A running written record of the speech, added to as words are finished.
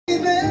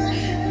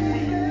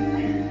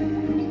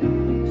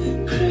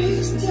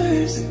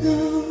stars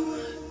know.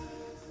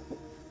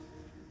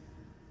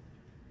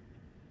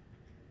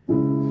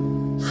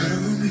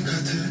 외로움이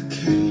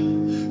가득해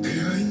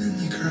비어있는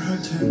이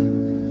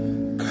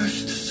garden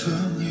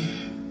가시투성이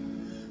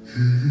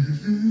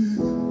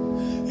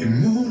이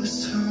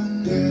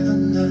모래성에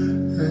난 날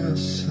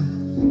외웠어.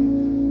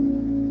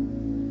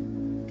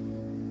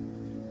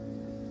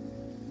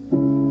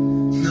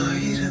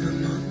 너의 이름은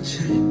뭔지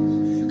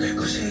갈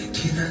곳이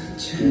있긴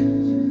한지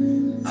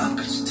Oh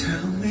could you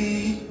tell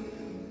me.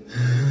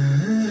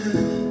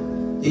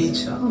 이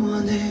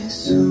정원에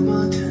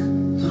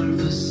숨어든 널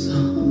봤어.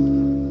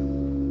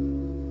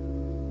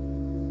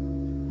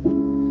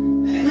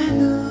 And I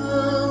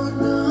know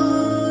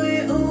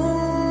너의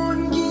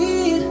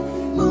온길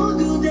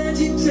모두 다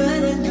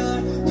진짜란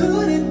걸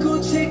푸른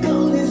꽃에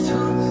꺼내서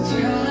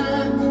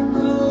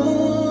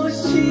잡고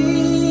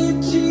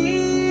싶지만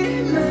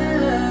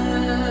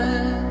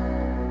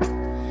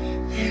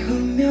내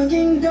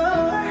운명인 걸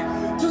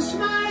Don't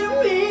smile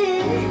on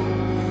me,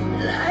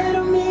 lie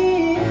on me.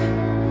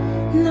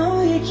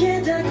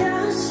 너에게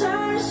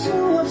다가설 수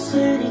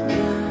없으니까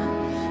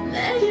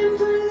내겐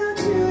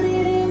불러줄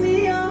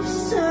이름이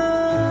없어.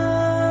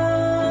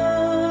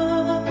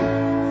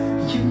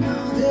 You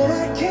know that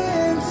I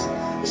can't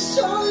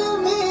show you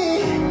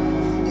me,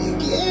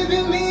 give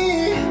you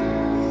me.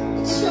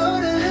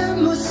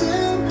 초라한 모습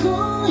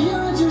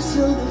보여줄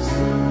순 없어.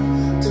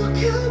 또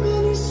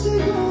가면을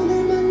쓰고 날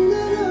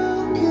만나러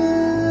가.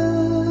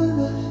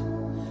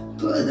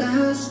 But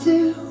I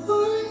still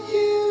want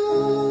you.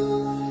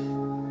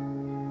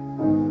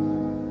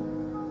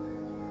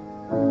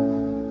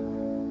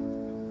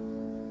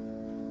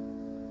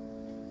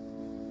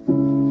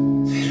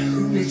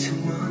 외로움의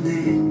정원에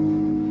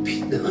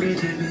빈 너를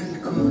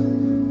닮은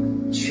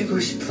꽃 쥐고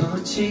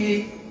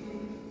싶었지.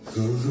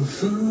 바보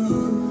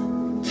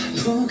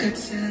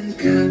같은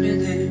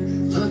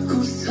가면을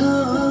벗고서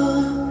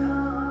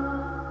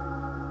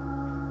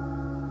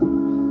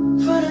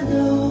But I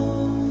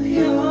know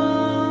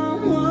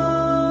영원히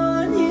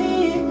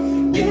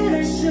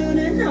그럴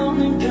수는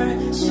없는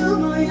걸.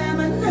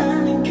 숨어야만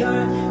하는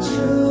걸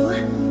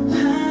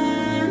주하나니까.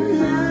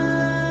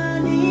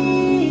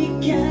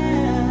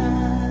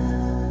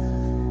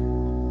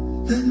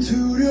 난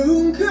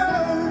두려운 걸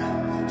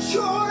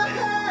좋아해.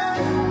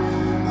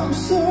 I'm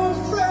so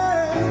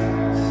afraid.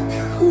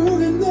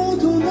 결국엔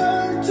너도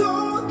날 또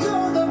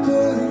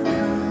떠나버릴까.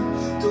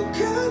 또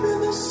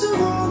가면을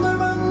쓰고 날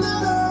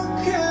만나러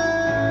가.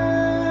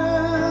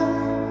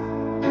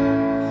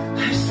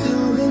 할 수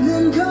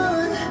있는 건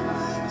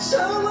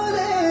저만의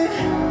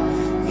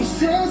이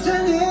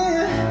세상에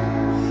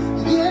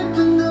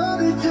예쁜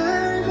너를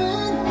닮은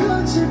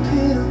꽃을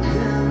피웠다.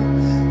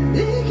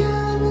 네가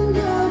아는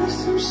나를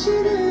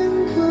숨쉬는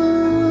곳.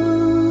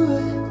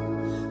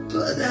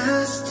 But I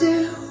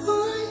still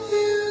want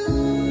you.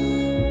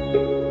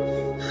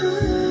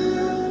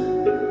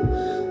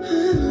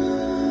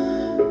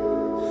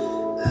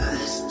 I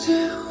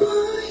still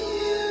want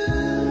you.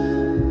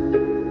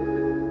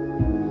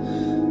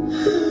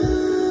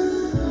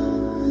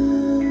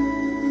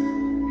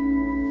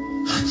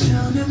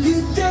 어쩌면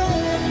그때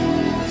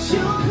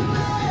조금만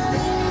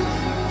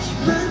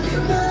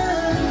이만큼만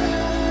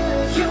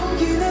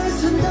용기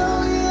내서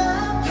너의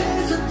앞에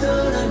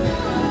섰더라면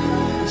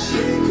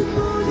지금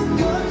모든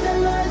건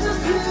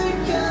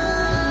달라졌을까.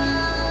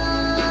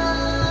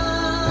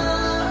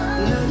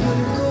 널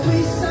울고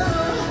있어.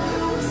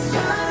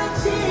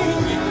 사라진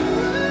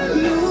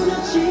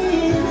무너진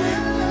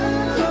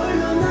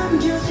홀로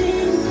남겨진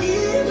이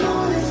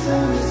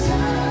모래성에서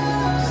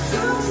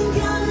부서진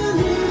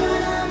가면을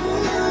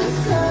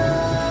바라보면서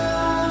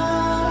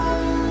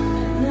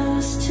And I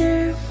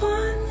still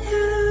want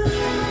you.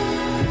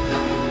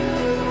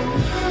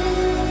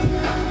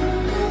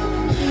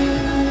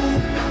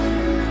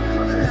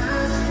 But I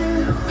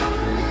still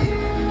want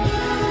you.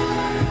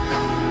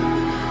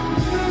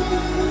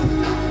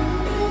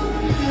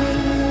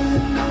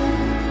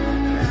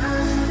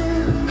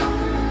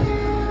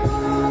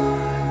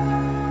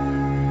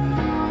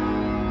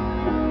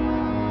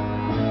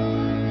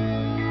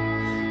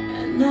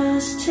 And I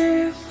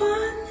still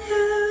want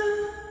you.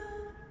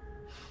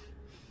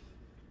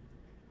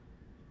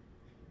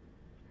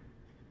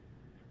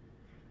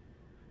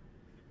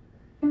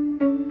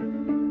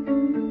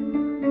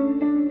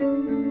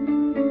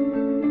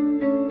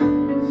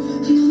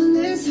 너는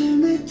내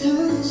삶에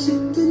다시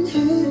뜬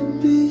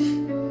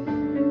햇빛.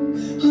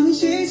 어린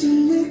시절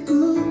내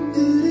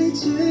꿈들의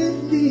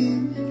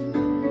재림.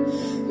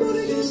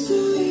 모르겠어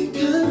이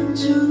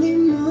감정이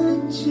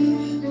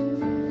뭔지.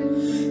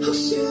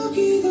 혹시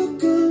여기도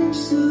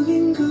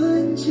꿈속인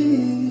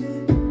건지.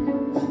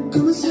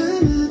 검은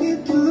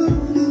사막에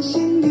푸른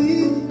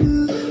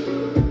신기루.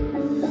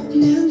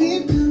 내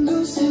깊은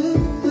곳에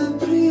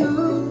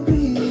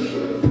아프리오리.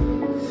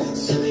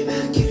 숨이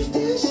막힐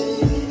듯이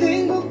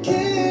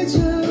행복해져.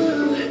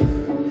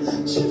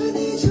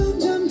 주변이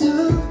점점 더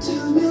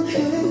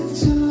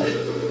투명해져.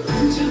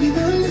 저기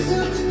멀리서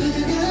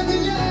바다가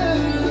들려.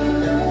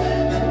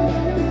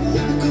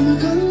 꿈을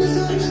건너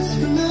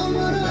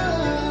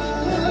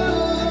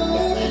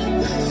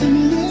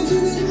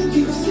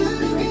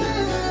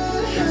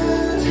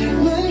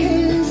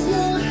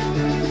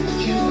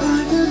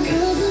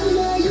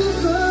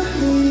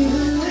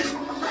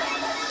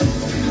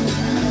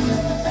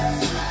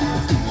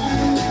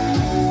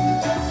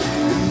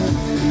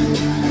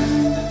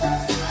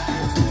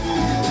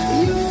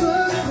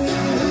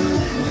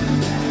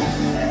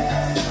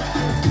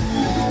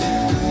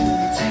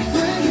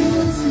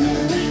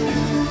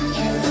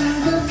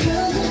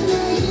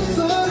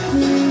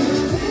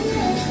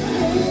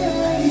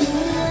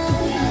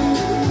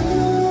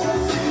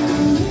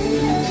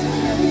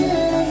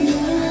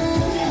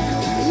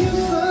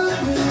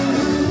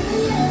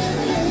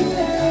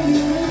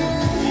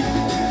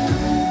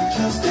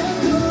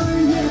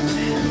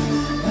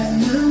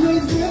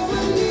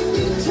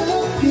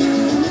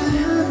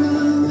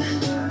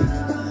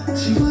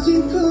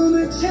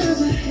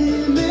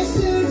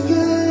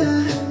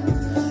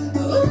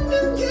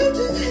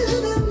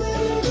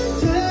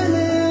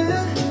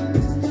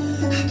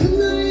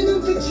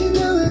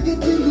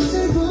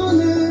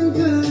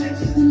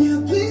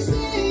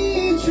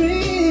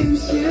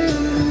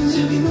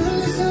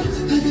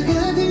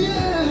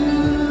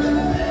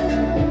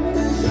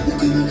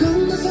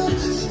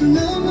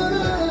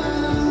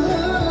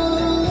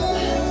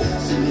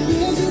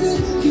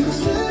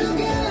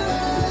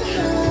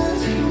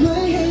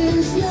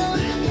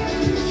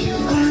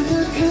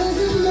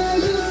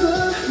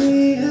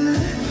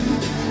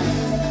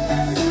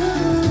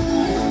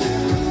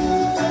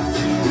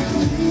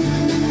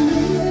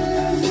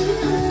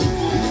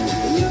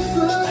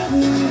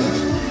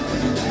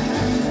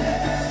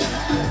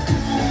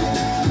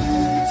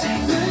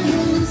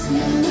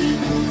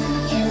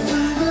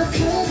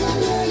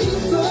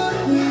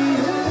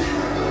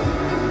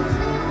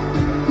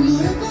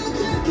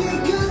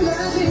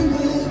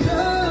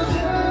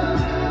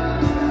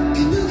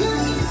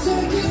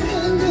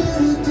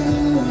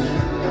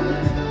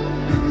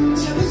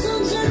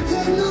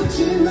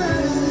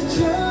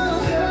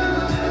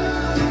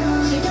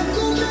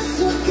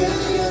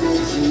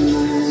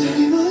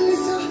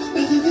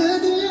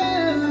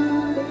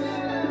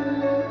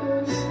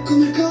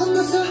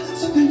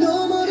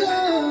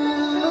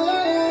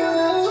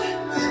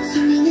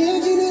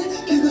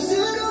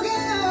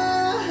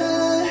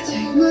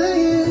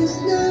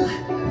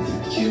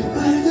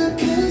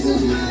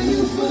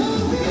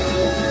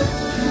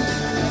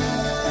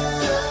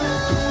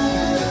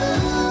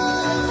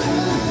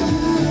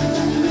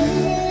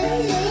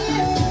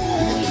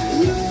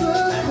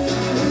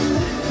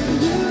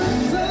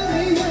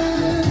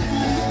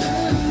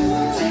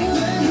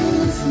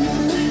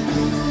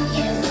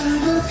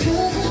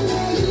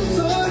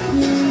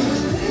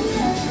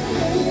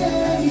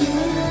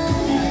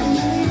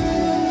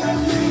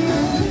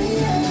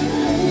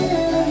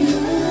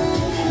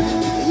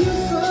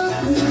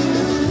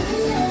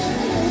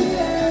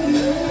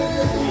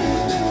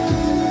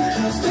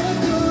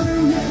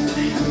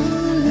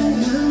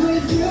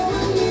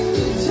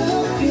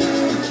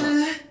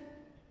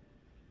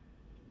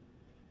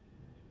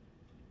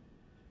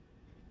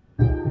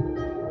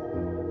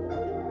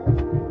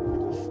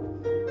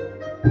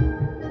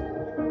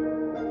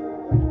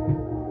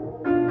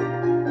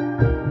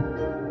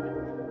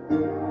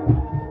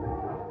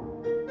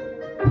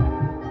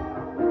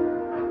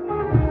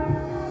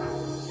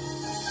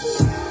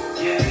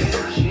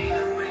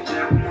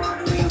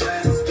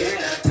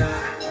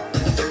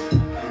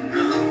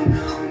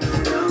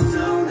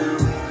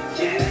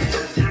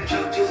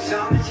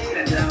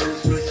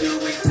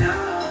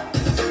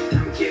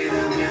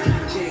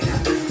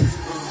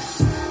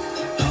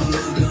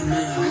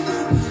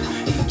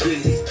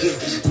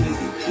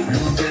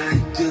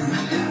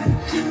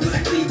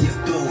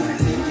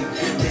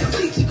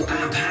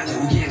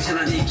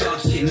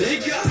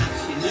지니까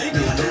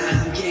너와 나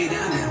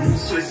함께라면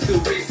웃을 수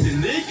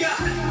있으니까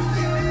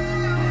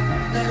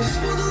나고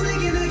싶어도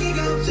내게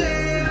날개가 없지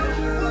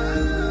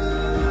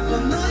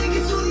넌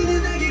너에게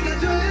소리는 날개가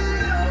돼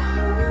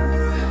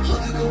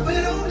어두고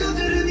외로운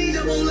것들은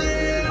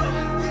잊어볼래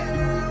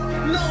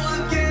너와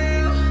함께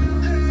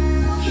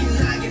이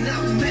날개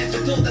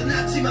나쁨에서도 다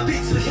낫지만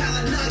빛을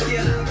향한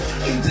날개야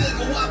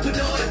힘들고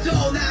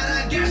아프더라도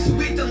날아갈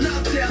수 있던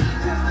남자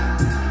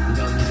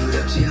넌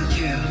두렵지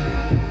않게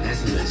내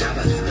손을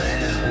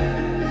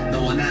잡아줄래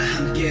너와 나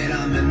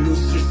함께라면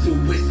웃을 수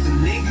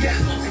있으니까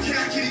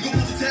어색한 길이고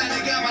모두 다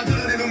내가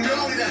만들어낸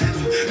운명이라 해도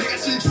내가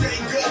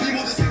진주인 거 이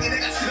모든 생에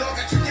내가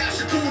들어갈 줄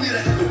아실 뿐이라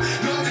해도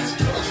너같이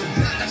걸어줘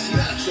나같이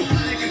나눠줘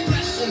하늘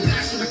끝까지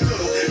손닿을 수도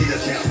있도록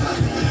이렇게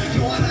아파도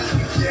너와 나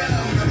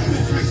함께라면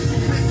웃을 수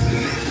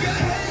있으니까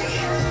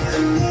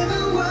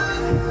Never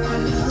walk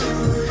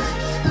alone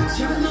저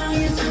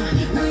너의 손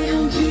너의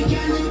온기가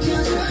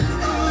느껴져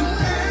On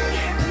earth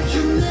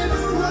You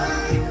never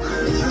walk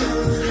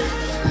alone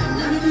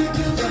나를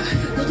느껴봐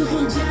너도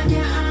혼자가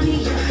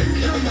아니야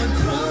Come on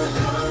crawl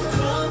crawl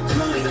crawl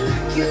crawl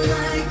like you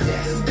like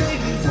that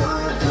Baby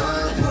run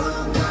run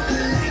run run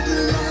like you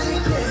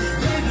like that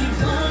Baby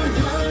run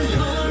run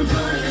run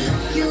run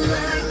like you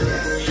like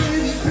that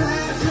Baby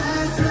fly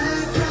fly fly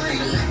fly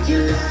like you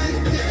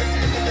like that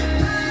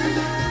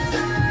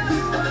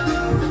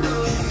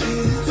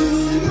이리도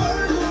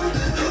멀고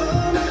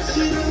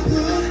험하지라도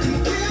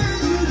함께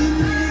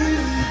해주겠니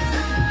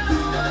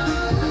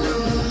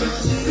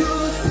넘어지고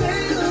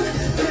때론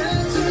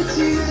다치지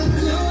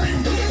않고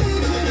함께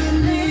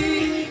해주겠니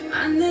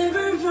I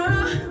never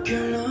walk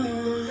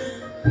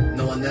alone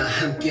너와 나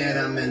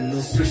함께라면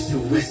웃을 수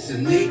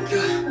있으니까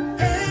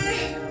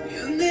Hey,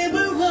 you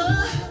never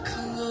walk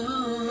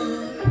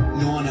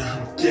alone 너와 나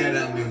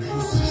함께라면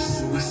웃을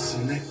수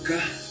있으니까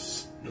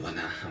너와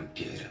나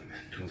함께라면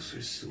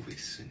웃을 수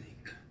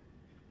있으니까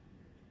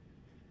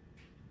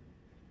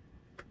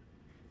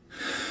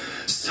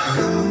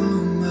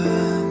서러운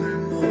마음을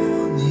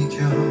못 이겨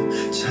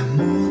잠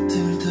못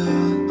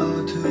들던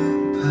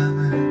어두운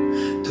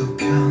밤을 또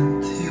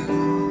견디고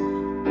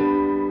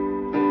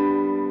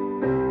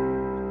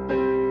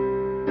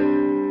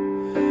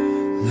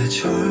내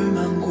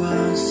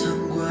절망과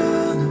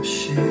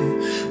상관없이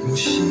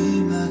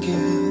무심하게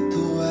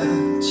또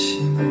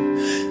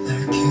아침을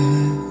날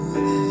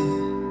깨우네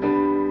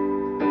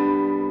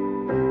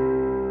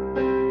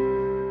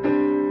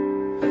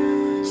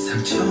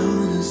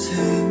상처는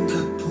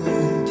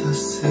생각보다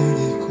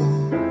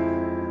쓰리고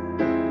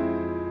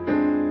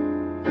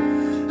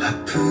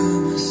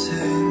아픔은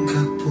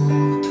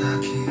생각보다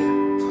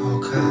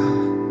깊어가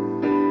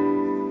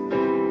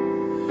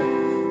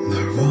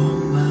널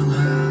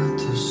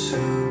원망하던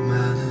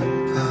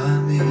수많은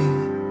밤이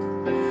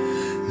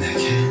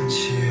내겐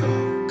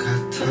지옥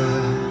같아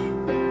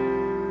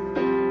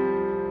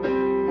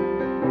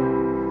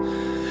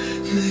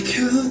내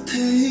곁에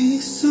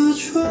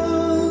있어줘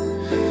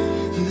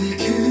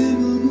내게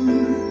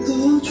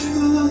머물러줘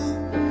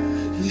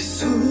네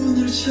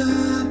손을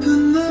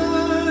잡은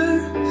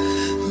날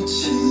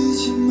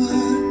놓치지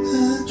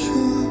말아줘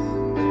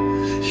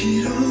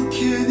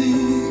이렇게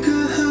네가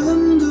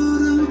한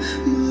걸음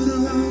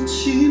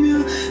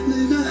멀어지면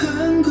내가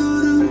한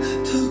걸음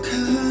더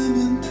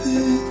가면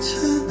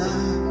되잖아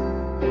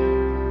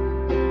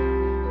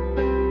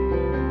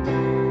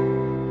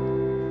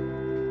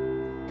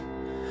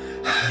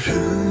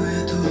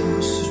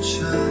하루에도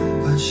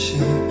수천 번씩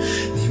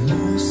네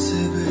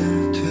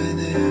모습을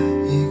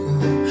되뇌이고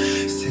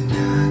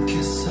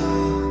생각했어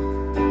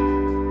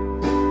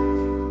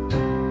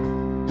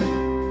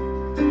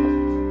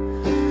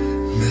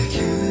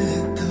내게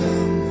했던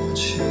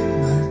모진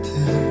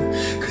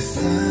말들 그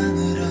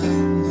싸늘한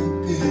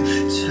눈빛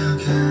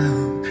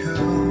차가운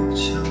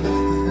표정들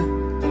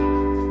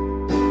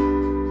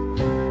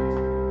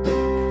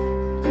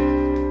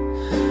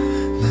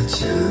나 참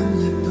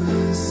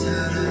예쁜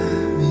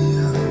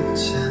사람이었잖아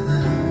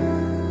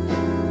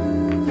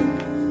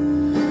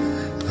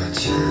나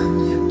참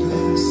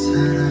예쁜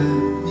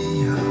사람이었잖아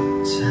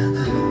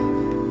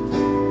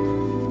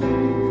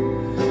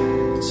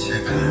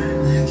제발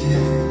내게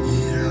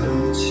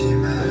이러지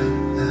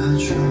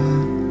말아줘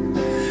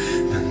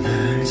난 날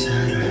잘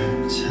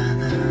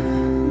알잖아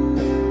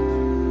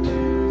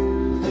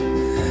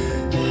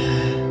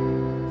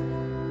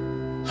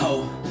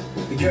Oh,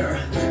 girl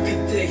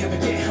그때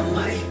가볍게 한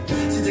말이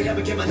진짜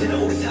가볍게 만드는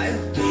우리 사이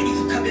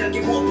익숙함이란 게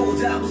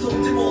무엇보다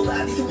무서운지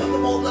몰라 네 속마음도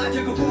몰라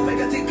결국 꿈에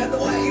가득한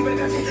너와의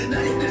이별까지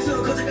난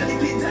힘들수록 커져간 이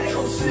빈자리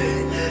Oh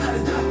shit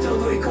아름답던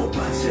우리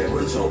꽃밭을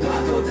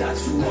물어줘봐도 다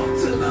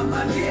추억들만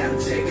많게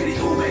언제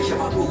그리움에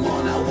향하고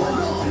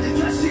원하워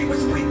다시 볼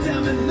수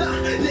있다면 나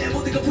내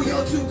모든 걸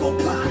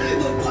보여주고파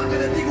넌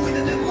화가 뛰고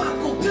있는 내 맘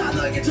꼭 다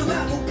너에게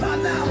전하고파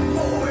Now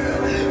for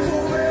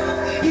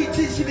real 이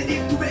진심이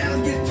네 품에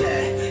안길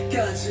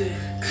때까지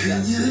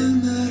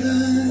그냥 날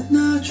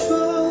안아줘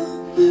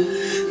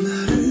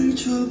나를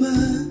좀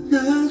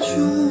안아줘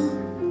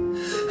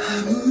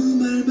아무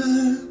말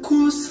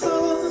말고서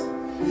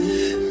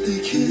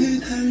내게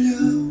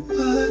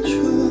달려와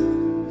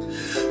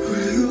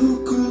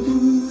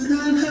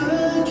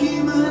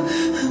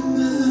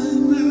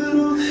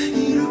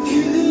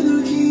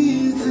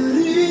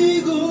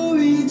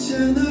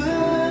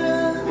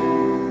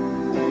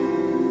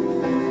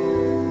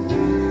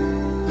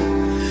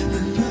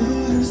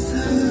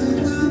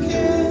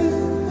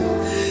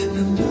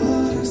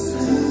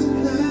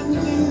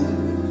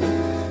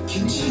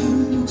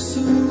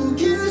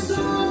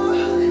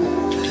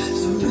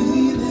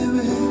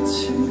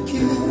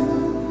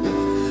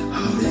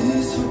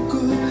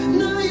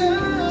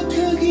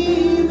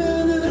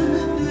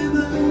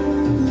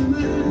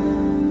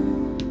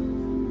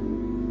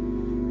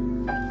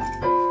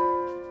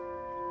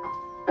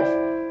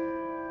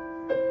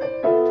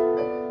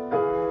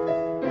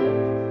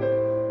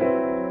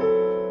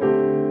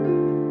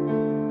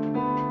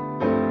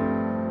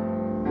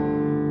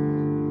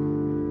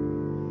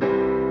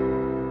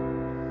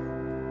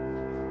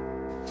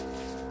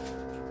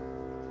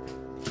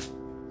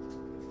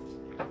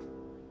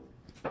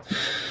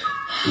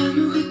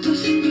아무것도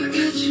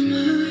생각하지마.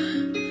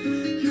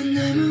 넌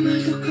아무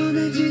말도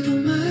꺼내지도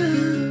마.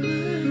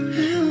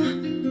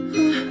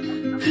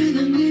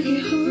 그냥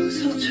내게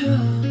웃어줘.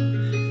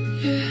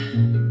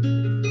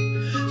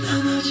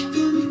 난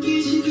아직도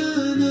믿기지가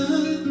않아.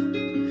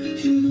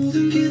 이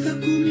모든 게 다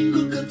꿈인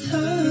것 같아.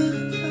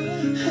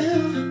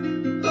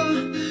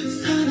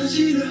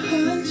 사라지려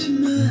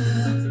하지마.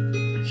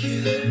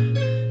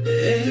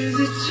 Is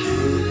it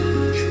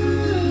true?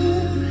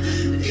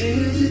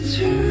 Is it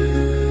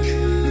true?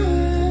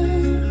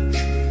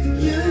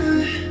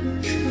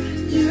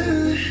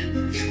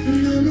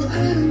 너무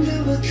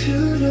아름다워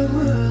두려워.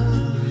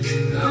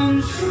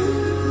 I'm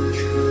true,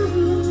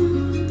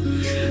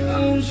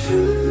 I'm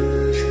true.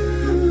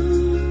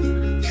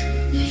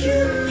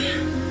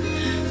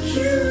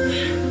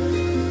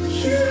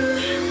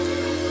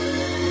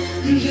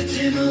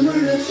 곁에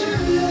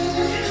머물러줄래.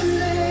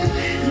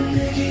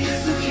 내게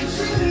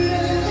약속해줄래.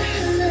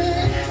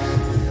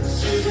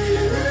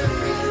 손들려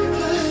나갈까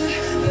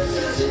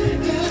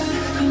부서질까.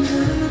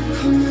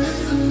 Come on.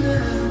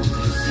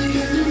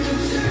 시간을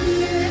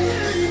멈출래.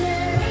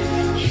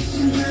 이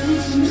순간이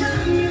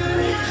지나면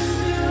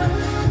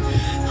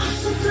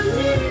없었던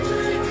일이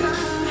될까.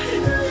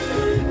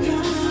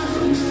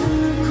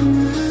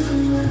 Come on.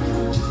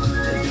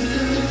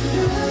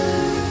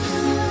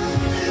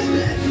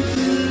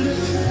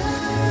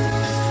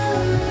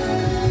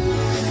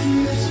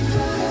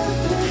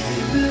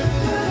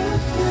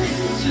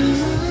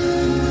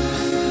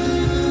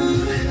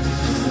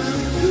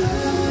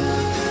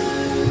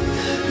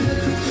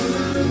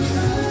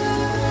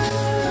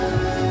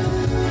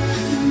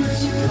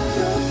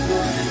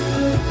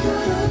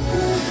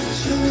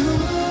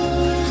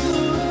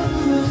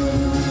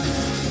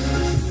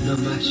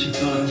 넌 마치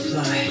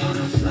butterfly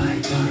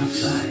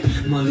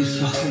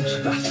멀리서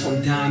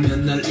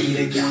훔쳐봤선다면 널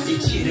잃어가. 이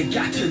지뢰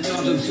같은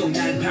어둠 속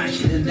날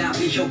밝히는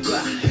나비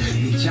효과.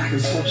 네 작은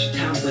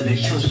손짓함과 내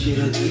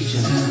현실은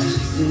잊어라.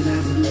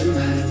 쓰다듬는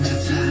바람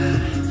같아.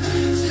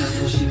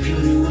 살포시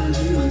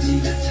표류하는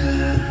먼지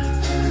같아.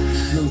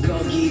 넌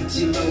거기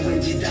있지만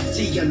왠지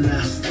닿지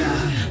않아.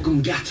 Star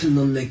꿈 같은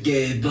넌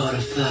내게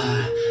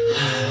butterfly.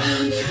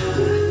 I'm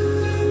true.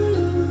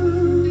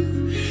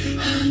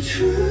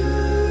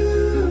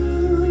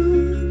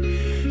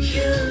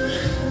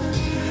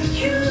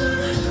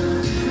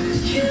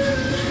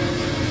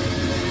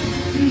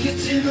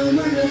 곁에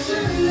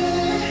머물러줄래.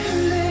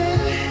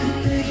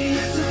 내게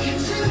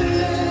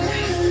약속해줄래.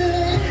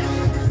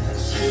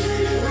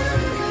 손들려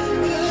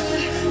나갈까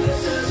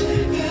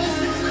부서질까.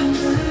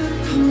 Come on.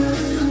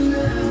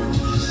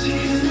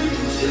 시간을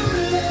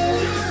멈출래.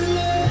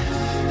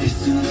 이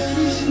순간이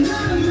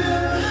지나면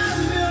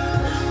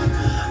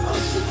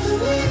없었던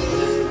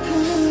일일까.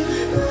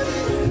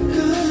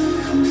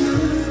 Come on.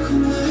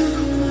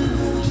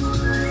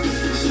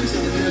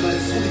 심장은 내 말에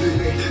소리를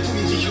내.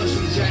 꿈인지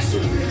현실인지 알 수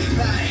없네.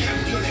 나의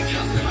한편에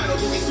가슴하여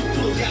거기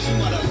숲으로 가지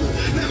말라고.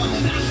 내 맘은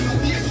아주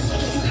위에서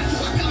서서 나도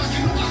까맣게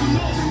녹아서 너.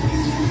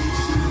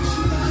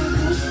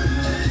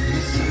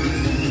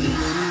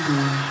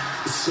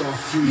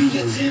 네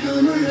곁에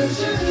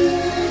머물러줄래.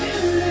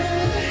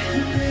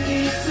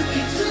 내게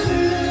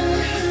약속해줄래.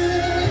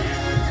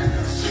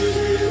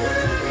 손들려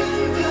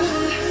나갈까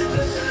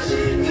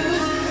부서질까.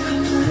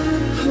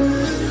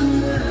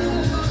 Come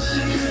on.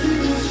 시간을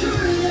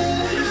멈출래.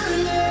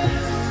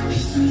 이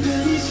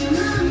순간이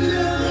지나면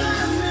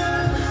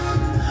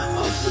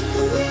없었던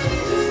일이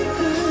될까.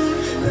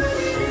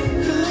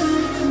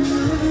 Come on.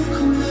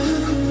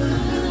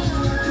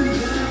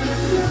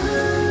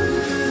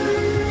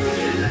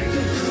 Like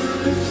a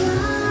butterfly.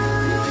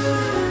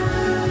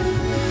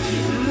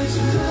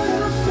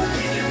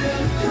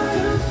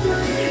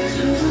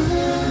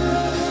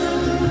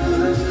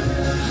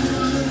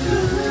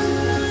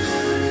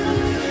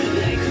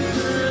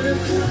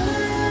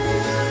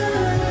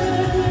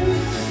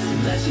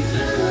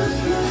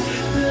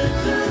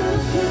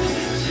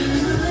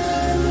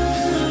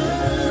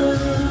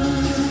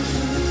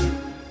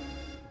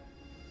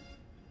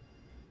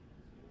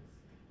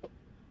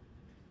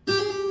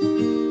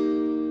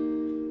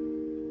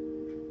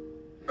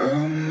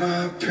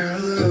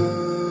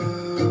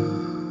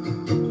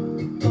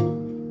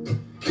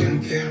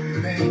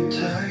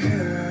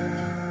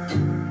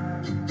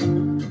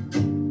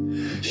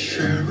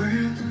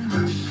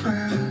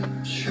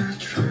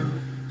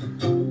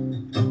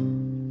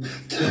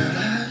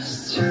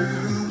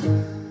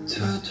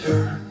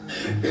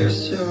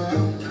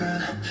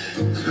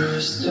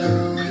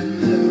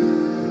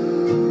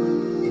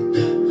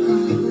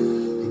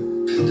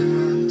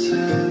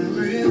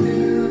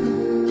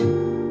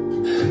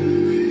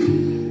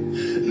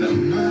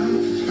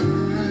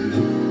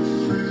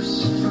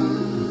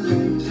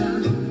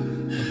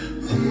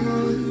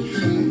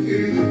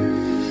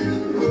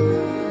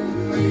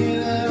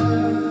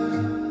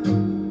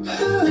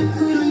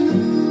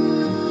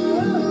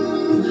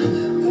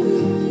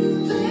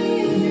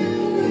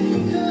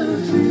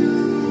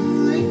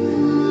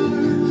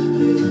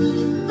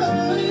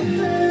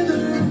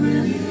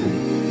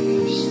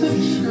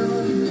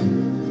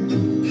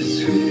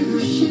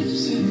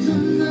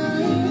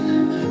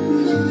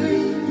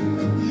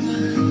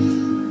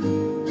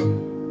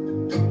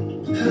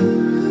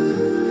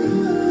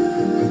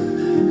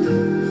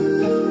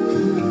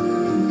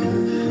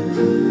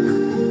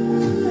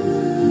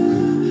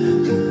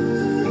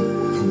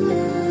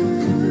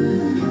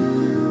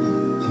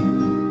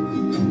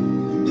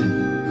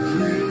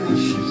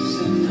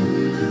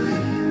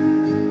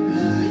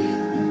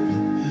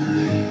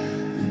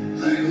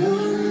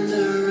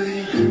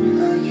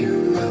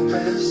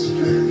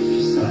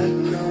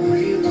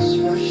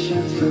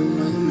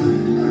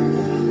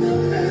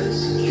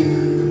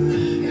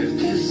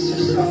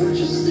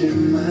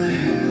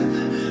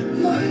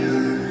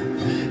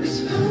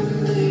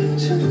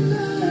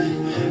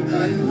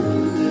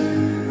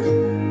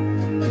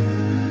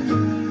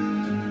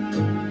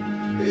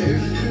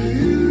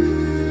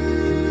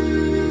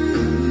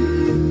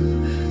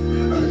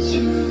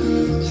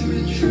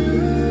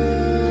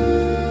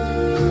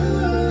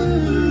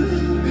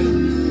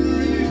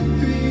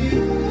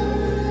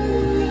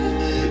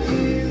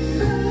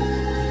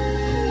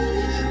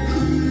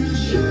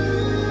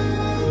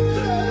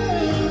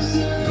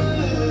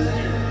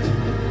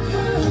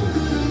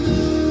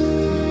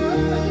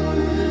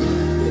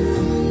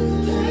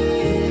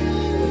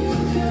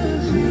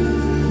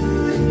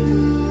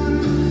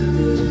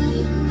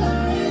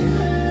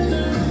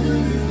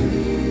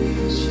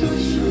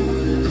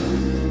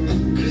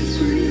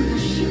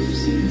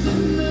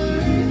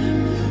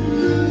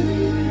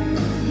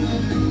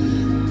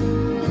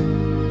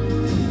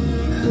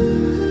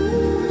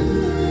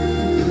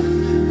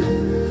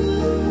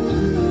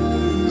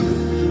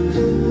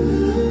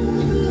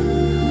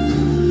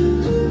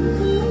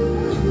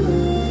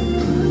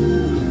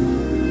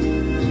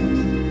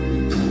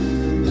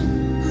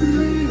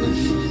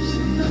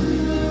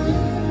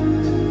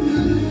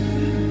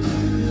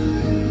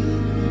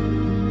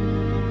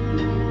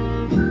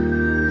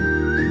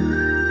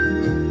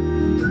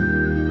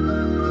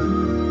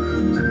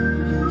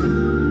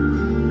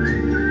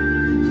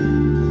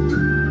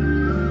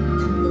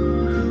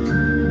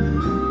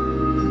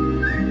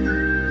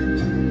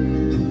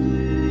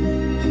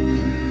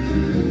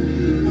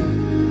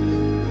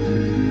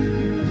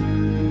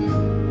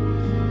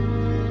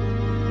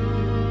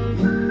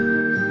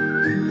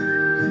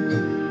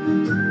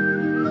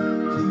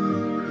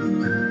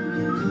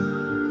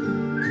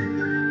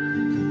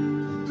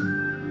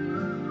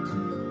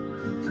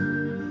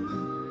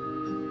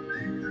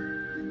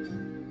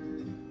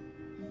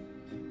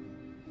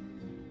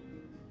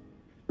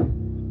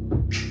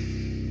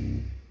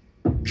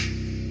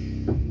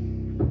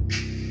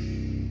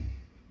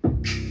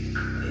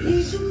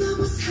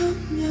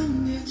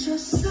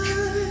 멈췄어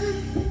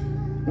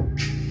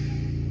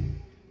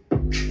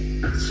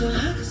저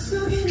하늘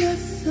속에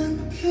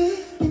낯선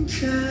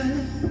그림자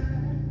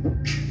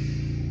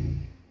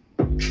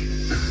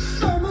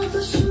아무도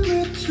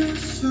숨을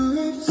수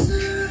없어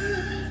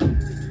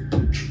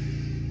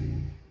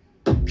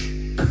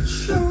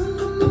좋은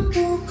것만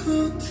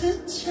보고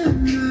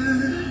듣잖아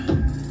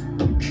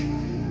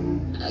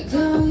I got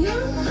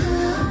your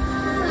heart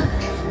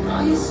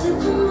all you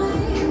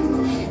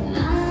슬픈 말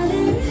나를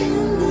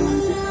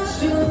흔들어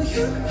Show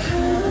you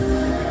how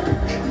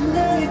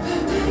나의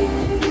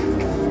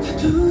발걸음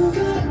파도가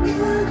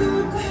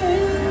울고 해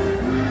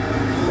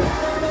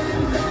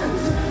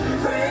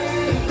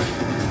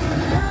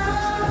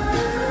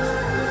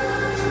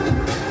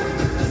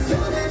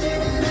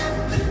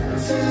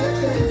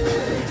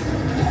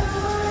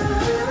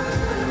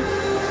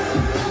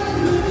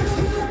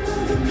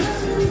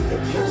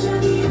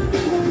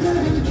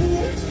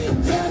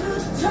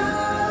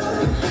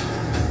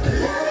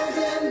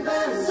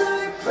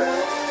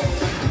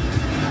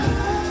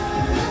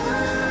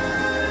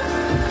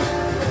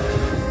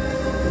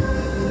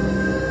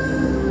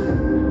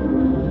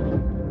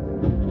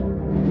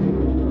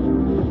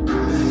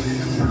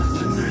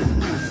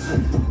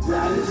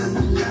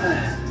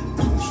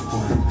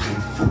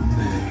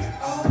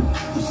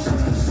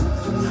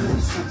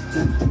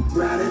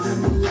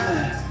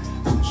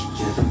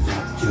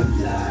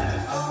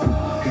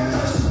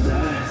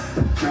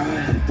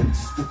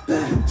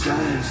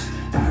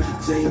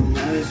Day and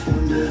nights,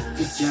 wonder if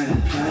this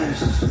giant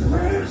flash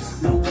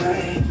words, no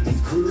way,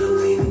 it's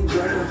kundalini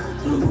girl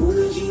너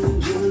무너지는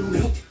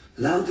jungle,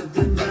 louder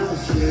than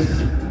mouse,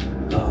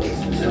 yeah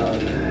어디서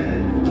저래,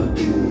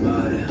 어디 못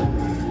말해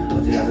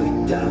어디라도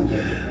있다는 게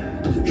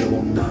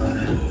두려워 말해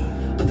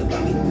어떤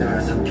밤이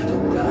날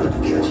삼켜도 나를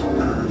포기하지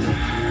않아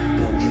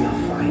No, we are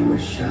fine, we're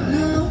shy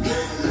너와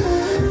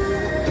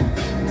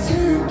나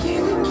새롭게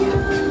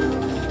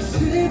느껴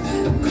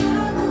슬픔과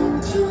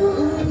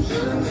고통을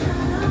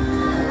향한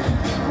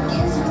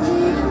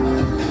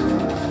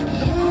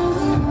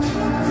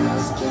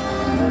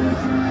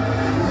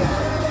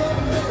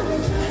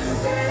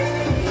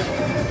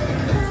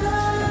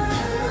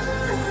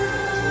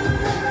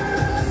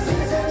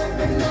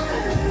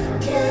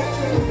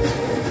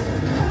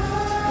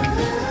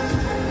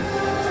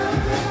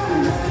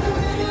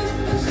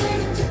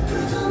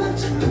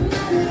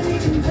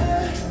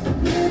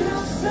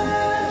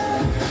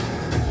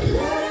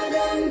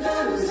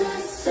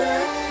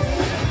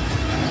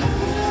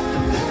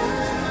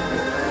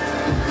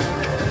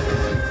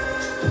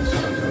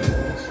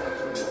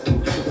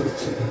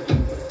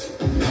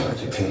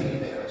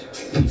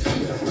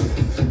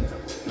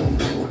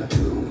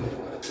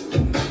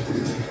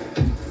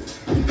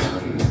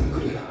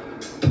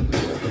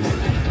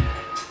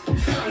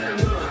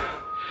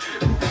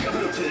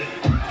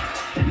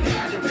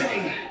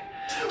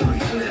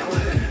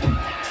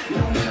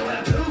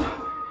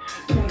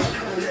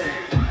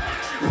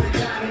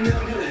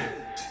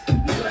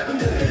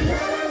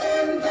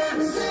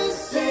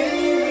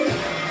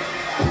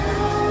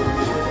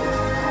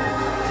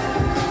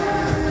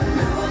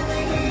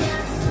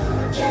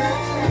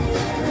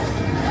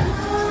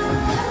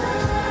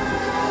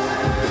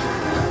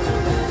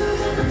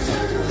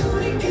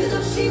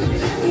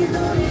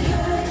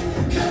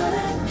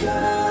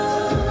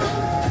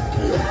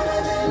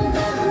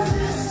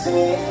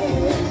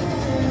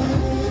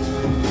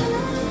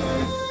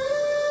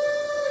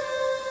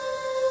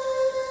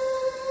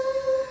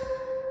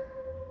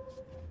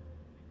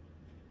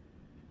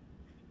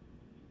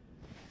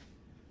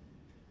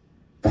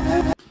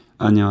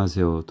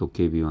안녕하세요.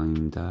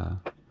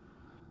 도깨비왕입니다.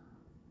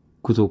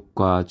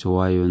 구독과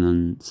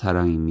좋아요는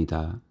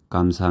사랑입니다.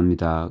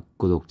 감사합니다.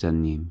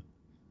 구독자님.